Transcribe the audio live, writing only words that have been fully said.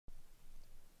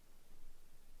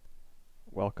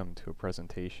Welcome to a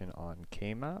presentation on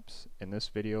K-maps. In this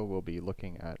video we'll be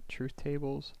looking at truth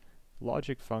tables,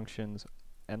 logic functions,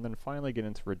 and then finally get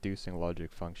into reducing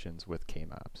logic functions with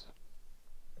K-maps.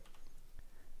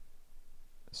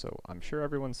 So I'm sure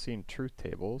everyone's seen truth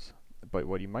tables, but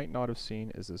what you might not have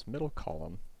seen is this middle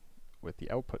column with the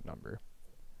output number.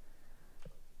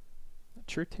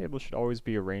 Truth tables should always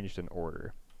be arranged in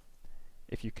order.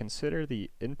 If you consider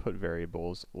the input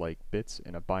variables like bits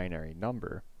in a binary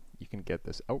number, you can get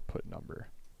this output number.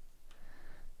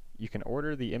 You can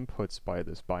order the inputs by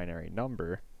this binary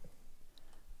number,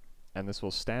 and this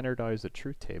will standardize the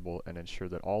truth table and ensure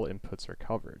that all inputs are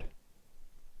covered.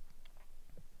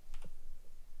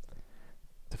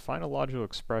 To find a logical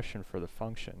expression for the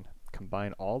function,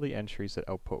 combine all the entries that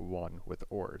output 1 with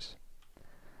ORs.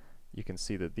 You can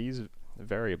see that these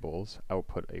variables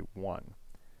output a 1.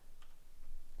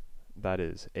 That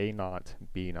is A0,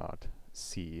 B0,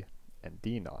 C, and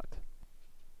D0.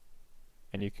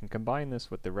 And you can combine this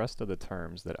with the rest of the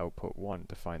terms that output 1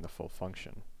 to find the full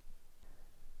function.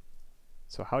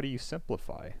 So how do you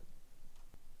simplify?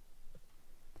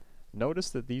 Notice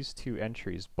that these two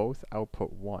entries both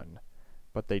output 1,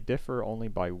 but they differ only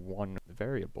by one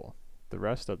variable. The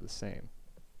rest are the same.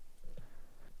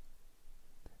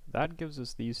 That gives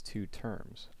us these two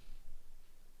terms.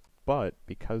 But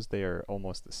because they are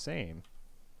almost the same,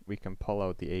 we can pull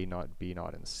out the A0,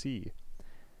 B0, and C.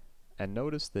 And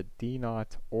notice that D0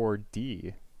 or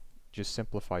D just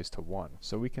simplifies to 1.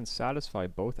 So we can satisfy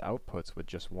both outputs with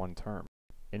just one term.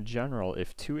 In general,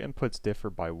 if two inputs differ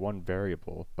by one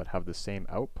variable but have the same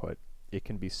output, it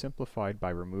can be simplified by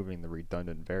removing the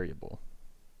redundant variable.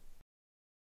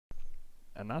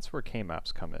 And that's where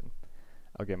K-maps come in.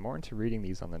 I'll get more into reading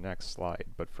these on the next slide,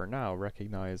 but for now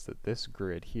recognize that this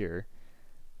grid here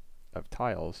of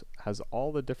tiles has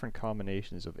all the different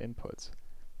combinations of inputs,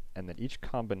 and that each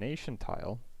combination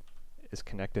tile is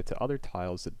connected to other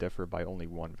tiles that differ by only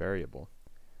one variable.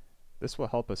 This will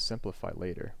help us simplify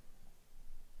later.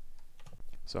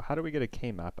 So how do we get a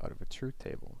K-map out of a truth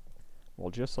table? Well,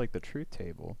 just like the truth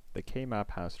table, the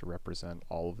K-map has to represent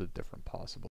all of the different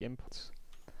possible inputs.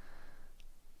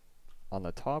 On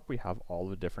the top we have all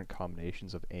the different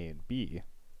combinations of A and B,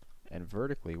 and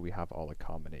vertically we have all the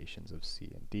combinations of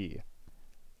C and D.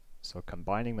 So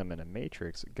combining them in a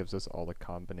matrix gives us all the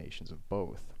combinations of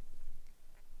both.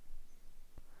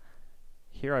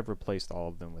 Here I've replaced all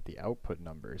of them with the output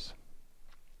numbers.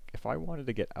 If I wanted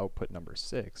to get output number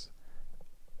 6,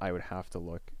 I would have to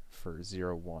look for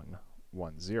 0, 1,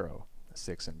 1, 0,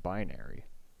 6 in binary,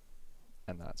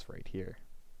 and that's right here.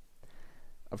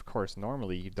 Of course,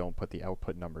 normally you don't put the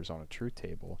output numbers on a truth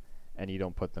table, and you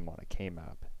don't put them on a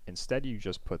K-map. Instead, you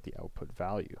just put the output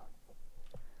value.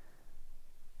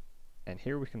 And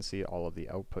here we can see all of the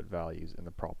output values in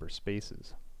the proper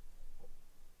spaces.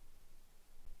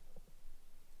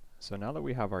 So now that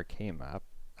we have our K-map,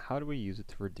 how do we use it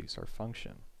to reduce our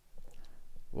function?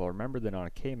 Well, remember that on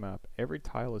a K-map, every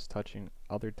tile is touching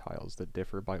other tiles that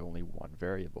differ by only one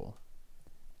variable.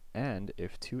 And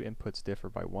if two inputs differ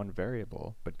by one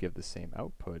variable but give the same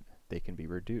output, they can be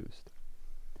reduced.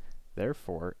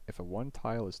 Therefore, if a one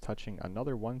tile is touching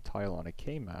another one tile on a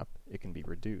K-map, it can be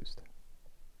reduced.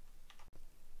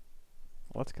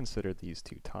 Let's consider these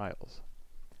two tiles.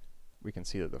 We can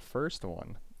see that the first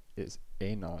one is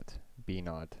A0,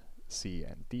 B0, C,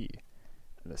 and D.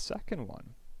 And the second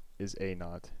one is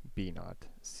A0, B0,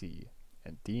 C,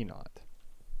 and D0.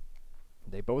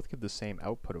 They both give the same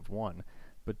output of 1,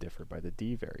 but differ by the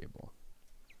D variable.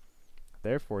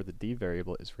 Therefore, the D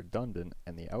variable is redundant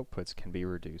and the outputs can be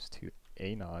reduced to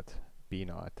A0,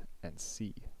 B0, and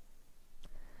C.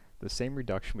 The same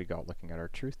reduction we got looking at our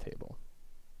truth table.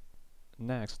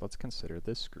 Next, let's consider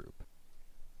this group.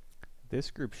 This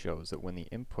group shows that when the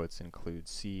inputs include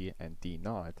C and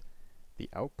D0, the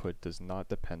output does not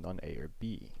depend on A or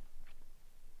B.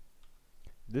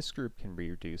 This group can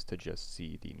be reduced to just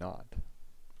C, D0.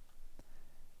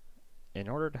 In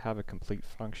order to have a complete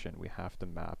function, we have to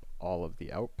map all of the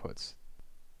outputs.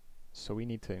 So we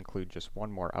need to include just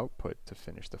one more output to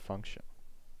finish the function.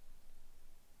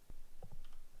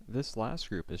 This last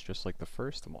group is just like the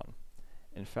first one.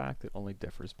 In fact, it only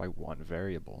differs by one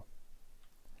variable.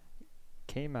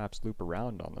 K-maps loop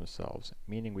around on themselves,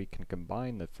 meaning we can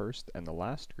combine the first and the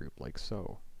last group like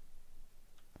so.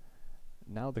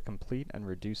 Now the complete and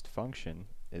reduced function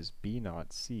is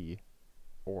B0C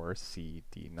or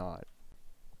C-D0.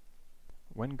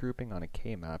 When grouping on a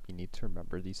K-map, you need to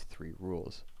remember these three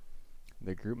rules.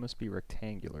 The group must be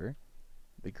rectangular,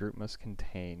 the group must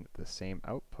contain the same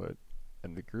output,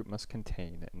 and the group must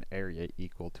contain an area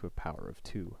equal to a power of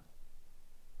 2.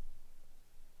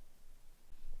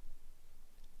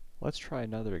 Let's try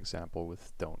another example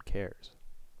with don't cares.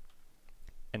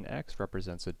 An X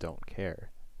represents a don't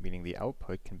care, meaning the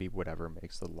output can be whatever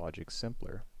makes the logic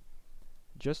simpler.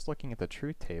 Just looking at the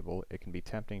truth table, it can be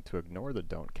tempting to ignore the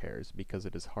don't cares because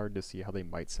it is hard to see how they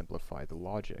might simplify the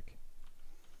logic.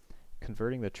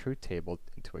 Converting the truth table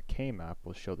into a K-map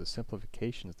will show the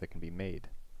simplifications that can be made.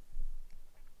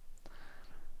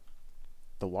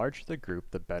 The larger the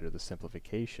group, the better the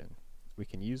simplification. We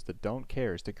can use the don't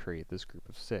cares to create this group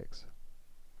of 6.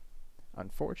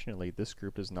 Unfortunately, this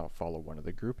group does not follow one of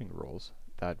the grouping rules,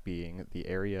 that being the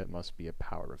area must be a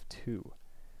power of 2.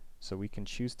 So we can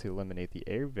choose to eliminate the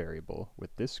A variable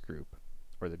with this group,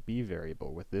 or the B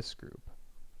variable with this group.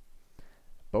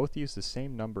 Both use the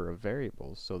same number of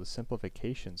variables, so the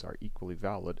simplifications are equally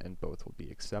valid and both will be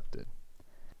accepted.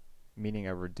 Meaning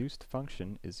a reduced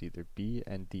function is either B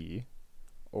and D,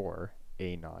 or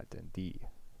A naught and D.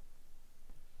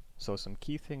 So some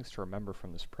key things to remember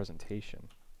from this presentation.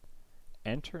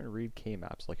 Enter and read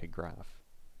K-maps like a graph.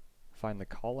 Find the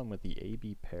column with the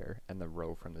AB pair and the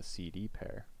row from the CD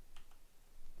pair.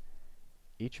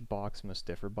 Each box must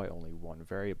differ by only one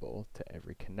variable to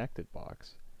every connected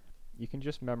box. You can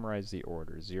just memorize the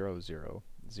order 0, 0,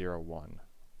 0, 1,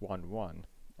 1, 1,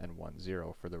 and 1,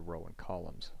 0 for the row and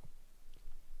columns.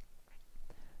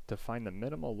 To find the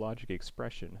minimal logic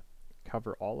expression,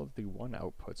 cover all of the 1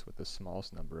 outputs with the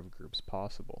smallest number of groups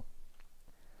possible.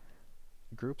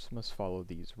 Groups must follow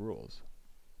these rules.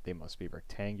 They must be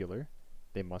rectangular,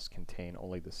 they must contain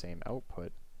only the same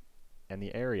output, and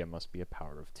the area must be a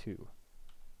power of 2.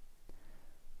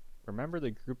 Remember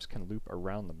the groups can loop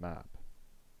around the map.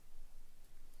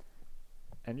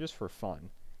 And just for fun,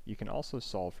 you can also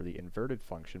solve for the inverted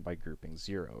function by grouping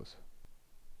zeros.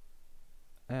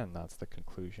 And that's the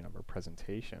conclusion of our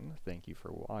presentation. Thank you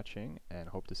for watching, and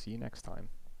hope to see you next time.